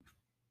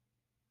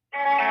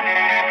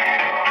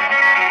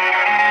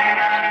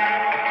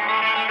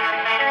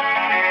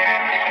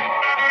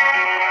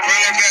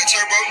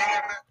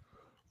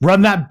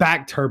Run that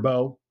back,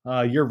 Turbo.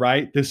 You're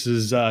right. This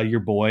is your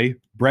boy,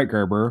 Brett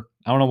Gerber.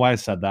 I don't know why I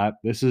said that.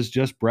 This is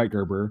just Brett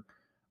Gerber.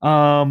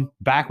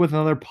 Back with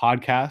another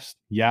podcast.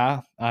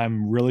 Yeah,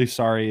 I'm really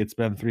sorry. It's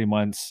been 3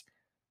 months.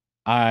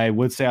 I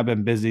would say I've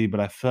been busy,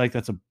 but I feel like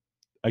that's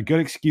a good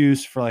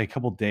excuse for like a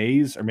couple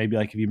days, or maybe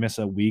like if you miss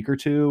a week or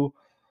two.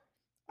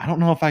 I don't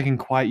know if I can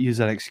quite use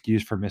that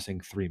excuse for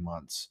missing 3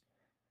 months.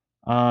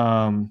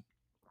 Um,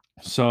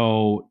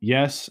 so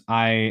yes,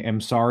 I am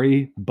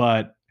sorry,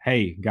 but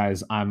hey,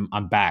 guys, I'm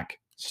back.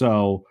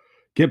 So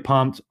get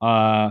pumped.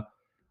 I'm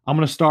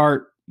gonna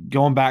start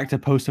going back to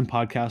posting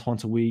podcasts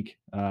once a week.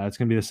 It's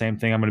gonna be the same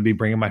thing. I'm gonna be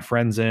bringing my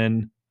friends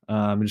in,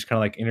 and just kind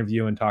of like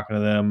interviewing, talking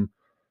to them.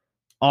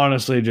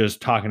 Honestly,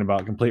 just talking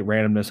about complete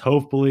randomness.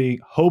 Hopefully,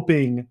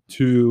 hoping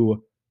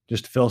to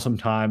just fill some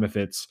time if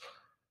it's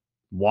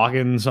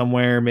walking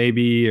somewhere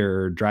maybe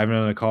or driving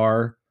in a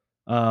car.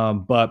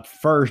 But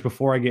first,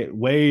 before I get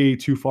way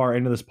too far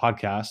into this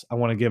podcast, I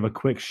want to give a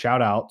quick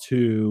shout out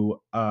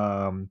to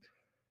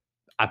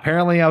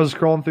apparently I was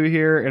scrolling through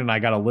here and I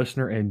got a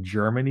listener in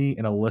Germany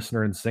and a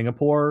listener in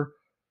Singapore.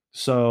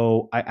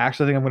 So I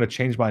actually think I'm going to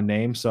change my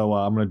name. So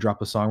I'm going to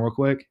drop a song real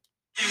quick.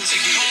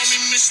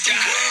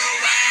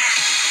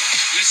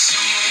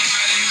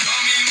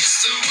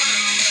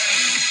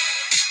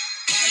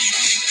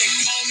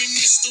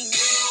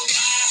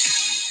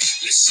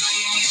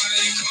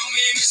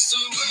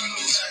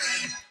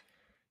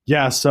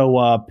 Yeah, so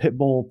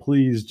Pitbull,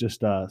 please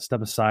just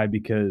step aside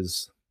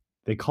because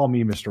they call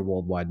me Mr.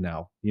 Worldwide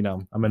now. You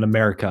know, I'm in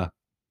America.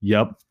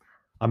 Yup.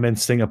 I'm in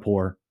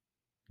Singapore.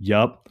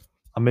 Yup.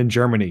 I'm in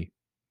Germany.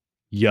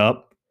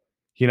 Yup.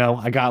 You know,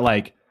 I got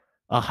like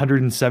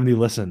 170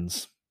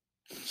 listens.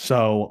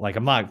 So like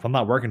I'm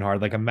not working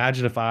hard. Like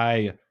imagine if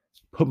I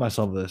put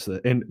myself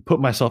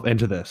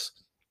into this.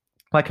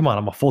 Like, come on,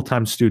 I'm a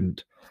full-time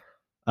student.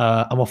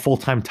 I'm a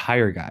full-time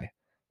tire guy.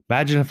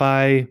 Imagine if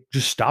I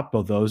just stopped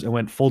both those and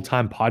went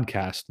full-time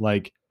podcast.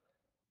 Like,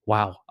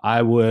 wow,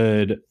 I'd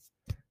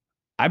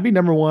be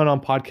number one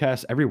on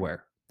podcasts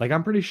everywhere. Like,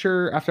 I'm pretty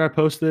sure after I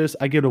post this,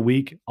 I give it a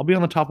week, I'll be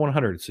on the top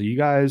 100. So you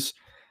guys,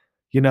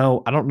 you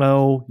know, I don't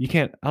know,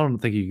 I don't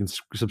think you can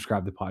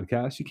subscribe to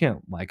podcasts. You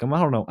can't like them. I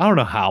don't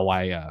know how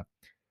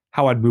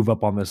I'd move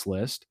up on this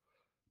list.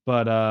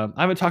 But I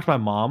haven't talked to my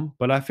mom,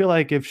 but I feel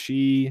like if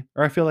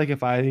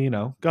I, you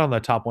know, got on the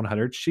top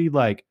 100, she'd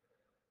like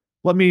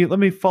let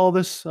me follow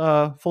this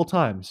full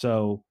time.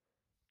 So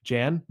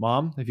Jan,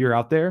 mom, if you're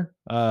out there,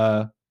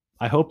 I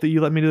hope that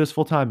you let me do this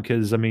full time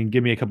because I mean,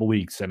 give me a couple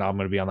weeks and I'm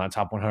going to be on that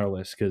top 100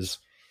 list. Because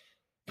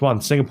come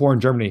on, Singapore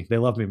and Germany, they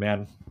love me,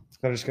 man.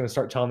 They're just going to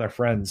start telling their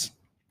friends.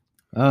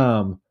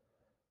 Um,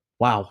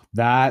 wow,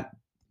 that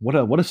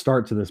what a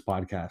start to this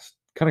podcast.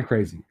 Kind of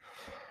crazy.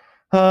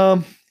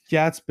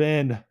 Yeah, it's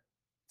been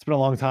a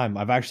long time.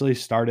 I've actually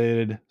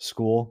started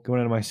school going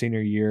into my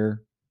senior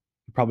year.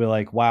 Probably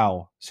like,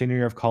 wow, senior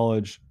year of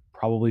college,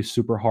 probably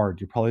super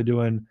hard. You're probably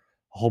doing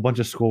a whole bunch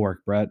of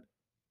schoolwork, Brett.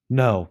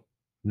 No,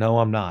 no,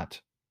 I'm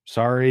not.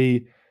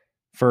 Sorry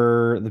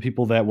for the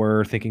people that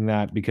were thinking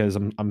that because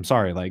I'm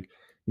sorry. Like,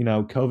 you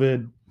know,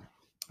 COVID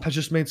has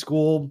just made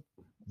school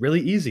really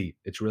easy.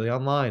 It's really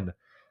online.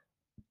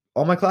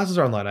 All my classes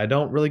are online. I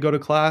don't really go to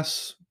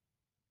class,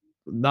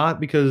 not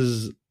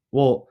because,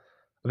 well,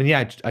 I mean,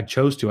 yeah, I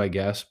chose to, I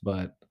guess,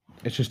 but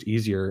it's just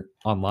easier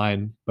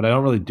online. But I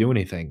don't really do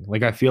anything.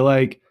 Like, I feel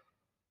like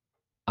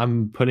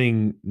I'm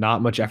putting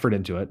not much effort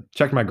into it.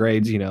 Check my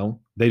grades, you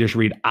know, they just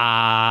read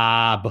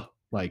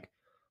like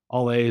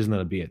all A's and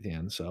then a B at the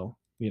end. So,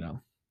 you know,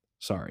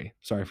 sorry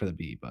for the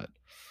B, but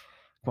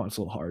come on, it's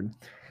a little hard.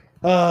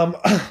 Um,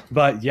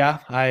 but yeah,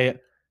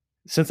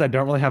 since I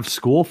don't really have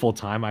school full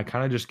time, I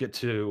kind of just get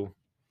to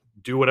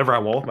do whatever I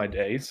want with my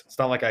days. It's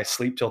not like I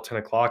sleep till 10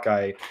 o'clock.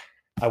 I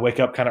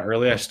wake up kind of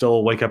early. I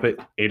still wake up at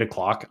 8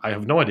 o'clock. I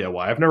have no idea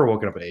why. I've never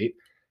woken up at 8.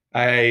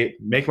 I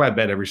make my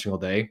bed every single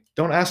day.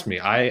 Don't ask me.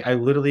 I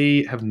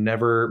literally have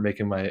never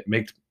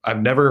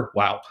I've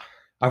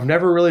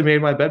never really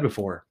made my bed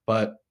before.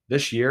 But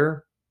this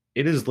year,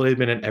 it has literally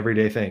been an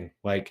everyday thing.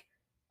 Like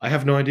I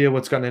have no idea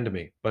what's gotten into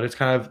me, but it's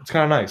kind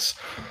of nice.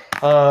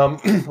 A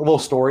little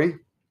story.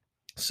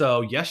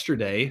 So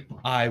yesterday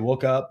I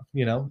woke up,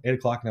 you know, 8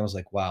 o'clock and I was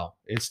like, wow,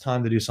 it's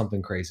time to do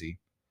something crazy.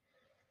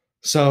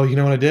 So you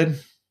know what I did?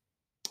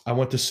 I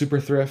went to Super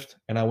Thrift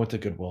and I went to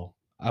Goodwill.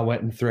 I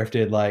went and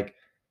thrifted like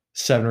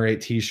 7 or 8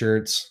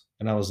 t-shirts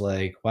and I was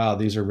like, wow,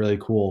 these are really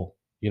cool.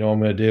 You know what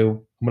I'm going to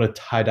do? I'm going to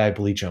tie-dye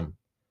bleach them.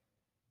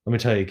 Let me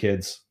tell you,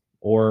 kids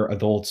or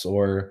adults,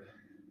 or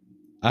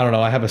I don't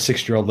know. I have a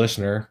 6-year-old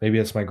listener. Maybe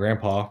it's my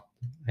grandpa.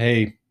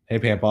 Hey,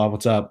 Pampa,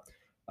 what's up?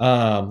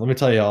 Let me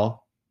tell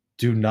y'all,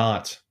 do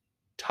not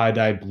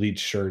tie-dye bleach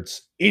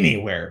shirts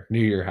anywhere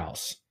near your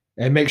house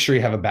and make sure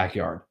you have a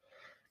backyard.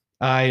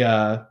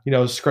 I you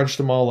know, scrunched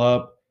them all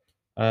up,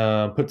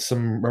 put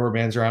some rubber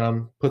bands around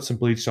them, put some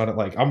bleach on it.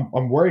 Like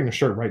I'm wearing a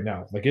shirt right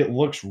now. Like it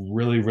looks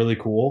really, really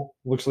cool.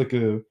 Looks like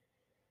a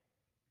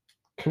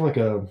Kind of like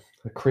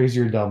a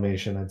crazier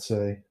Dalmatian, I'd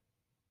say.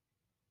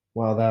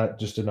 Wow, that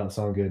just did not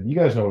sound good. You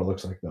guys know what it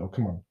looks like, though.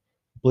 Come on.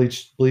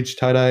 Bleach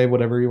tie dye,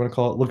 whatever you want to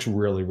call it, looks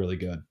really, really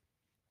good.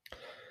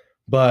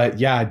 But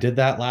yeah, I did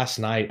that last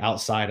night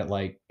outside at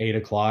like 8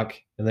 o'clock,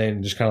 and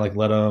then just kind of like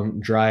let them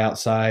dry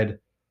outside.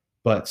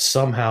 But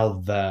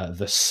somehow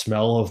the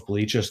smell of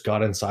bleach just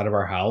got inside of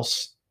our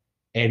house,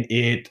 and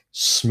it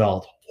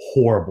smelled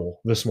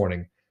horrible this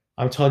morning.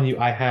 I'm telling you,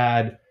 I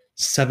had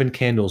 7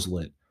 candles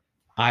lit.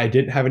 I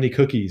didn't have any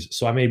cookies,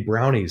 so I made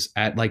brownies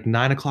at like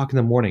 9 o'clock in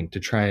the morning to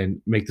try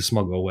and make the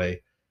smell go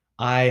away.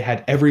 I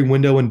had every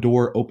window and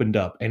door opened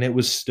up, and it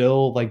was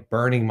still like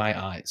burning my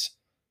eyes.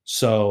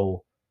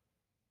 So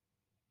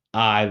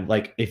I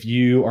like, if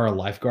you are a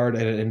lifeguard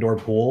at an indoor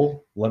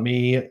pool, let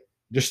me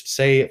just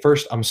say at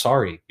first, I'm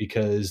sorry,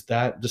 because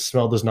that the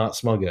smell does not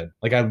smell good.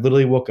 Like, I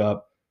literally woke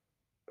up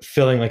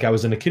feeling like I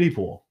was in a kiddie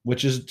pool,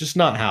 which is just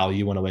not how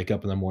you want to wake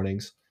up in the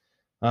mornings.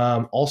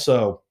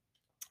 Also,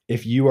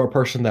 if you are a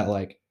person that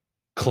like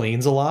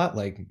cleans a lot,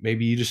 like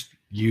maybe you just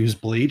use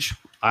bleach,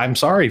 I'm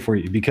sorry for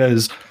you,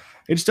 because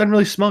it just doesn't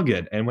really smell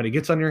good. And when it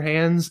gets on your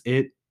hands,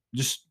 it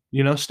just,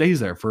 stays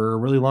there for a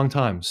really long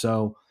time.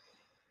 So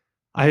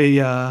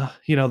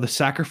the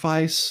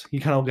sacrifice,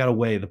 you kind of got to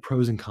weigh the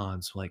pros and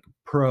cons. Like,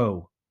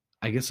 pro,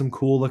 I get some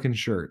cool looking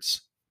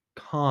shirts.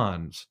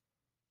 Cons,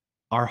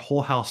 our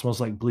whole house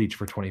smells like bleach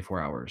for 24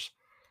 hours.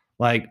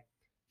 Like,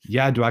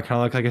 yeah, do I kind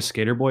of look like a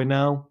skater boy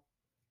now?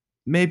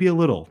 Maybe a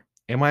little.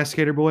 Am I a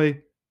skater boy?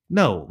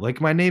 No.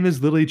 Like, my name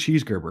is literally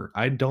Cheesegerber.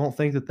 I don't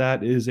think that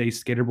that is a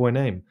skater boy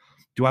name.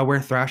 Do I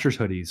wear Thrasher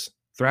hoodies?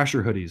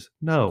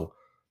 No.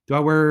 Do I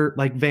wear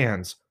like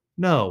Vans?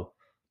 No.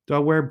 Do I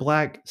wear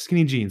black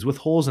skinny jeans with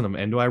holes in them?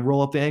 And do I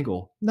roll up the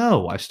ankle?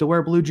 No. I still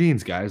wear blue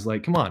jeans, guys.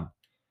 Like, come on.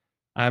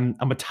 I'm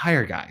a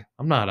tire guy.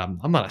 I'm not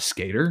a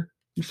skater.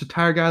 I'm just a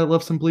tire guy that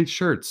loves some bleached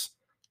shirts.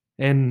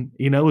 And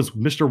is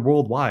Mr.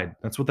 Worldwide.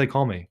 That's what they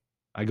call me.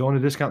 I go into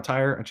Discount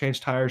Tire, I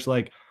change tires.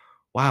 Like,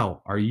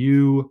 wow, are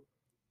you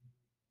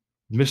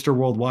Mr.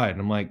 Worldwide?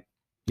 And I'm like,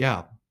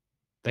 yeah,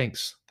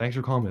 thanks. Thanks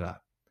for calling me that.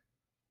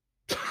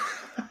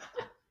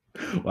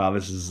 Wow,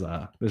 this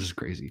is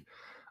crazy.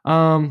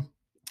 Um,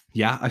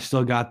 yeah, I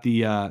still got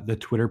the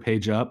Twitter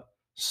page up.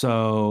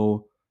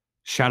 So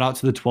shout out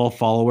to the 12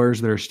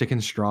 followers that are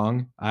sticking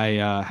strong. I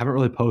haven't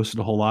really posted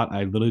a whole lot.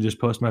 I literally just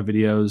post my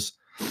videos,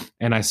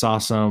 and I saw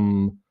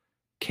some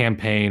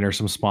campaign or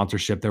some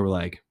sponsorship that were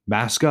like,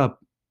 mask up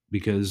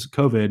because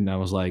COVID. And I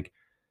was like,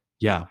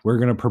 yeah, we're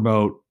gonna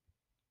promote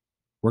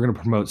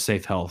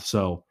safe health.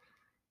 So,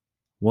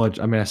 well,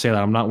 I mean, I say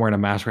that I'm not wearing a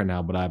mask right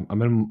now, but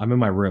I'm in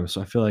my room,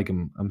 so I feel like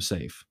I'm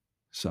safe.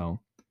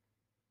 So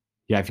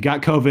yeah, if you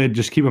got COVID,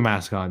 just keep a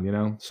mask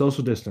on.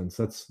 Social distance.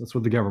 That's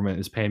what the government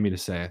is paying me to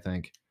say. I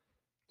think.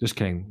 Just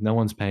kidding. No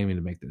one's paying me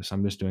to make this.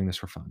 I'm just doing this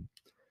for fun.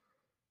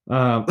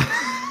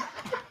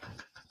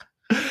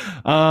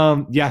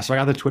 Um, yeah. So I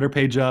got the Twitter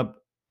page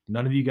up.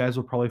 None of you guys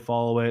will probably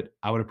follow it.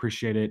 I would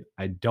appreciate it.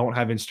 I don't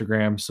have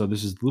Instagram, so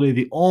this is literally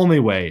the only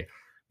way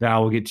that I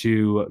will get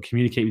to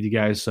communicate with you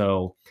guys.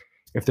 So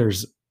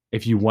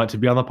if you want to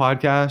be on the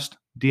podcast,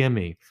 DM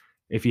me.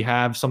 If you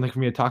have something for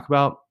me to talk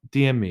about,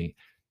 DM me.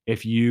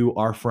 If you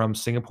are from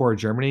Singapore or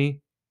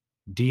Germany,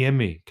 DM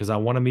me because I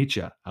want to meet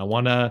you. I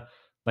want to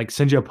like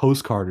send you a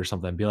postcard or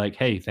something. Be like,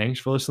 hey, thanks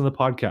for listening to the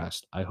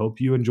podcast. I hope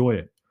you enjoy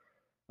it.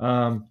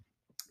 But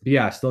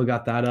yeah, I still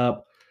got that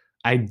up.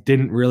 I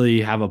didn't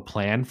really have a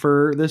plan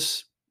for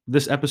this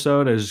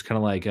episode. I was just kind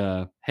of like,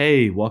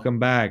 hey, welcome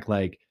back.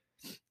 There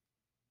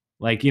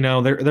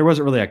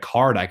wasn't really a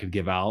card I could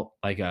give out.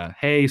 Like,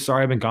 hey,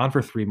 sorry, I've been gone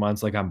for 3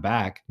 months. Like, I'm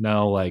back.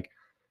 No, like,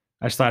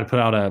 I just thought I'd put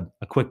out a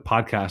quick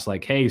podcast.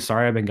 Like, hey,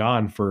 sorry, I've been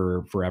gone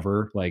for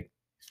forever. Like,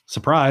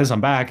 surprise,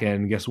 I'm back.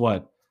 And guess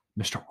what?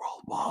 Mr.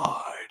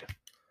 Worldwide.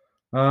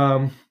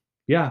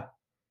 Yeah.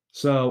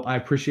 So I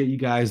appreciate you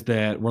guys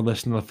that were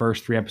listening to the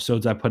first 3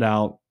 episodes I put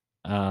out.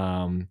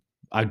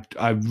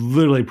 I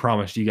literally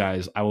promised you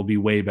guys I will be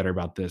way better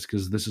about this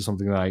because this is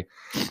something that I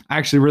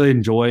actually really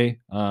enjoy.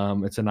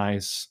 It's a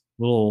nice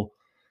little.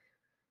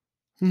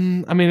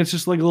 I mean, it's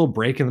just like a little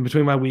break in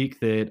between my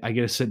week that I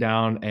get to sit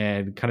down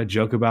and kind of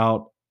joke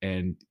about.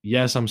 And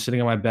yes, I'm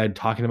sitting on my bed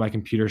talking to my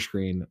computer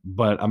screen,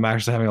 but I'm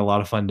actually having a lot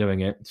of fun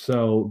doing it.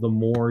 So the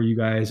more you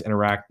guys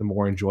interact, the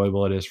more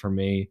enjoyable it is for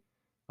me.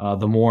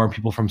 The more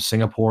people from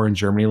Singapore and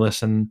Germany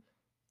listen,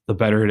 the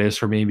better it is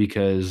for me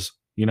because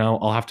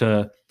I'll have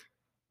to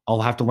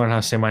learn how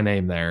to say my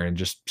name there and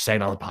just say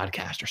it on the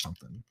podcast or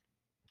something.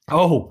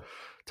 Oh,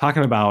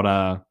 talking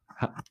about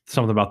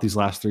something about these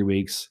last 3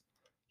 weeks.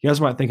 You guys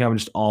might think I'm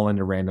just all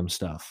into random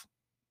stuff.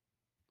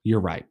 You're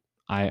right.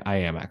 I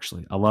am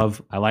actually.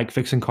 I like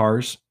fixing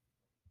cars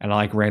and I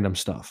like random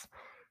stuff.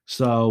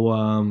 So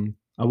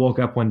I woke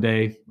up one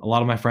day. A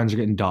lot of my friends are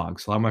getting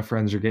dogs. A lot of my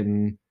friends are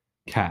getting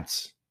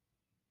cats.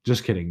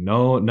 Just kidding.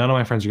 No, none of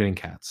my friends are getting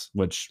cats,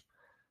 which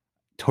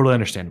totally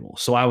understandable.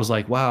 So I was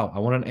like, wow, I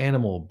want an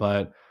animal,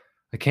 but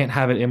I can't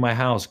have it in my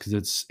house because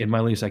it's in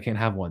my lease. I can't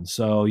have one.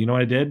 So you know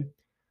what I did?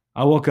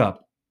 I woke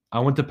up. I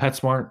went to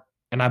PetSmart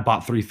and I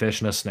bought 3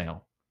 fish and a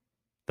snail.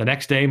 The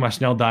next day, my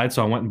snail died,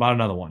 so I went and bought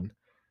another one.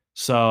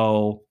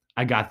 So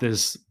I got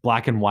this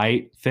black and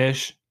white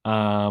fish.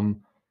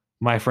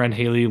 My friend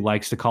Haley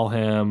likes to call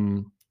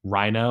him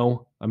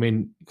Rhino. I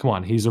mean, come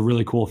on, he's a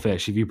really cool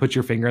fish. If you put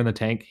your finger in the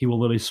tank, he will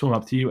literally swim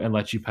up to you and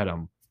let you pet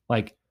him.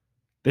 Like,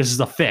 this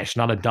is a fish,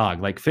 not a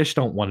dog. Like, fish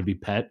don't want to be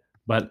pet,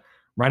 but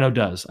Rhino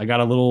does. I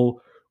got a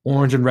little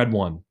orange and red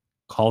one,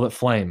 called it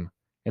Flame.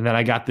 And then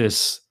I got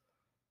this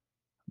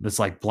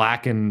like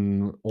black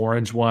and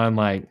orange one.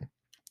 Like,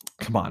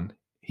 come on.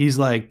 He's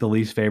like the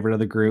least favorite of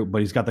the group, but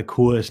he's got the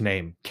coolest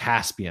name,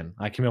 Caspian.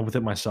 I came up with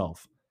it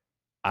myself.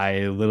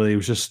 I literally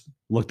was just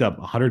looked up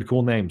 100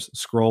 cool names,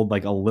 scrolled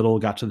like a little,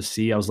 got to the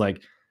C. I was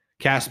like,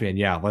 Caspian,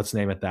 yeah, let's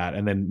name it that,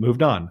 and then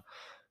moved on.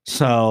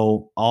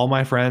 So all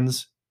my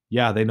friends,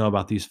 yeah, they know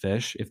about these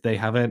fish. If they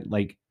haven't,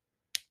 like,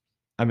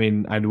 I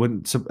mean, I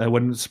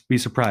wouldn't be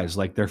surprised.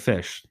 Like, they're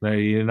fish.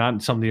 They're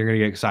not something you're gonna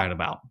get excited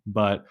about.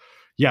 But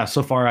yeah,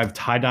 so far I've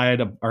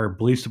tie-dyed or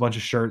bleached a bunch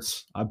of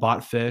shirts. I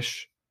bought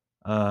fish,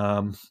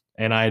 and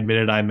I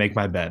admitted I make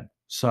my bed.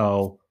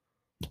 So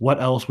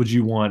what else would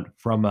you want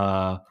from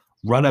a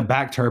Run It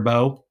Back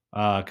Turbo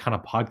kind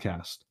of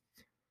podcast?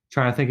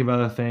 Trying to think of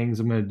other things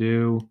I'm going to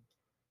do.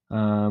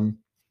 Um,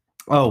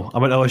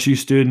 I'm an OSU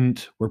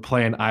student. We're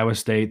playing Iowa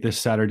State this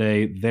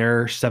Saturday.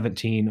 They're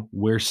 17.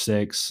 We're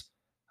 6.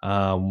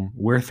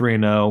 We're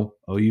 3-0.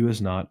 OU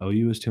is not.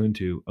 OU is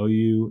 2-2.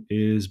 OU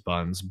is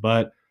buns.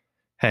 But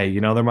hey,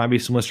 there might be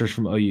some listeners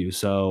from OU.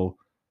 So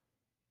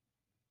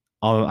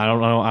I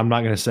don't know. I'm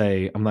not going to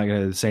say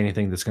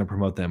anything that's going to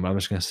promote them. I'm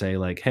just going to say,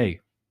 like, hey,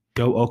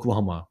 go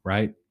Oklahoma,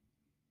 right?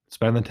 It's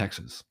better than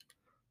Texas.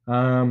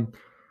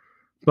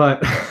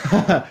 But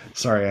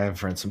sorry, I have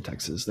friends from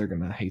Texas. They're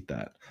going to hate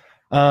that.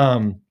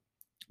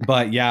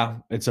 But yeah,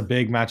 it's a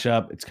big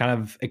matchup. It's kind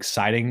of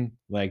exciting,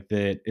 like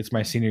that. It's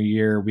my senior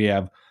year. We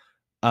have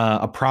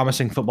a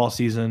promising football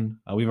season.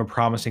 We have a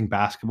promising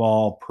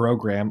basketball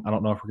program. I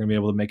don't know if we're going to be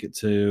able to make it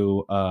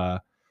to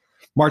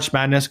March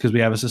Madness because we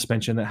have a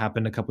suspension that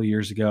happened a couple of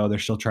years ago. They're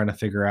still trying to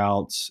figure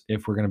out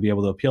if we're going to be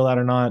able to appeal that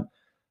or not.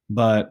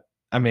 But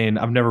I mean,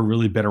 I've never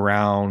really been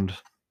around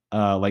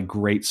like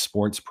great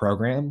sports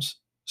programs.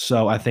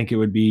 So I think it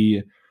would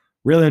be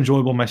really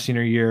enjoyable my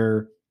senior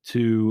year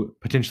to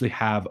potentially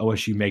have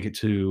OSU make it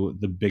to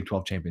the Big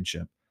 12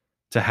 championship,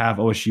 to have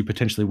OSU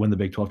potentially win the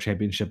Big 12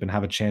 championship and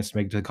have a chance to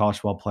make it to the college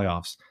football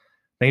playoffs.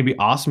 I think it'd be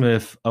awesome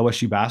if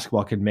OSU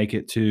basketball could make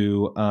it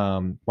to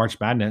March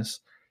Madness.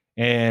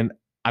 And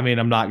I mean,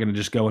 I'm not going to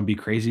just go and be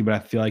crazy, but I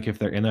feel like if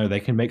they're in there, they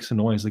can make some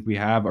noise. Like, we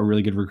have a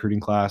really good recruiting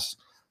class.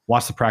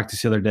 Watched the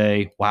practice the other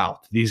day. Wow,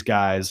 these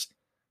guys,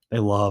 they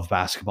love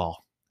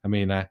basketball. I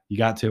mean, you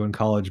got to in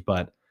college,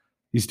 but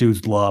these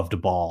dudes love to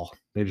ball.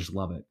 They just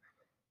love it.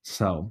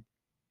 So,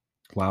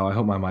 wow, I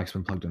hope my mic's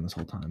been plugged in this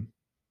whole time.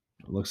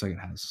 It looks like it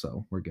has,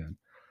 so we're good.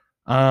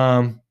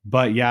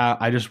 But yeah,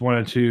 I just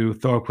wanted to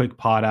throw a quick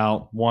pod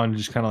out. One,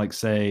 just kind of like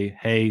say,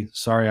 hey,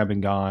 sorry I've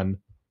been gone,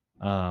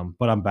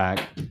 but I'm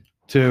back.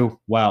 2,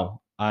 wow,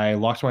 I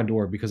locked my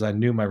door because I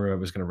knew my roommate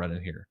was going to run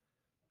in here.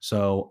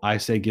 So I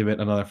say give it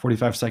another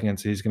 45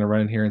 seconds. He's going to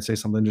run in here and say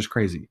something just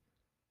crazy.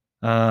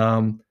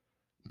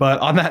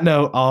 But on that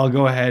note, I'll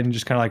go ahead and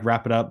just kind of like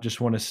wrap it up.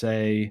 Just want to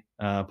say,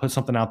 put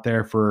something out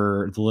there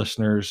for the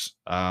listeners.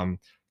 Kind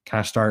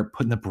of start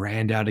putting the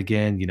brand out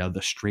again,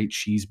 the Straight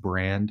Cheese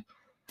brand.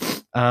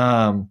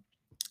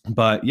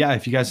 But yeah,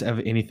 if you guys have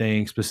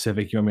anything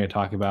specific you want me to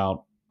talk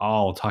about,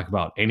 I'll talk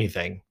about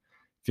anything.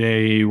 If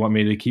you want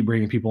me to keep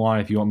bringing people on,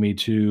 if you want me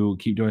to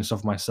keep doing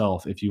stuff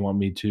myself, if you want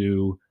me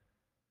to,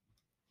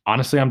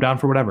 honestly, I'm down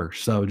for whatever.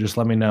 So just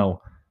let me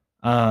know.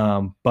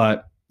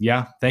 But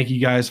yeah, thank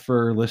you guys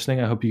for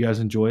listening. I hope you guys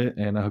enjoy it.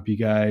 And I hope you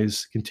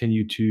guys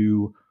continue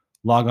to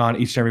log on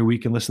each and every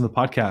week and listen to the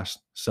podcast.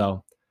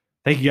 So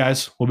thank you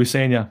guys. We'll be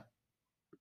seeing you.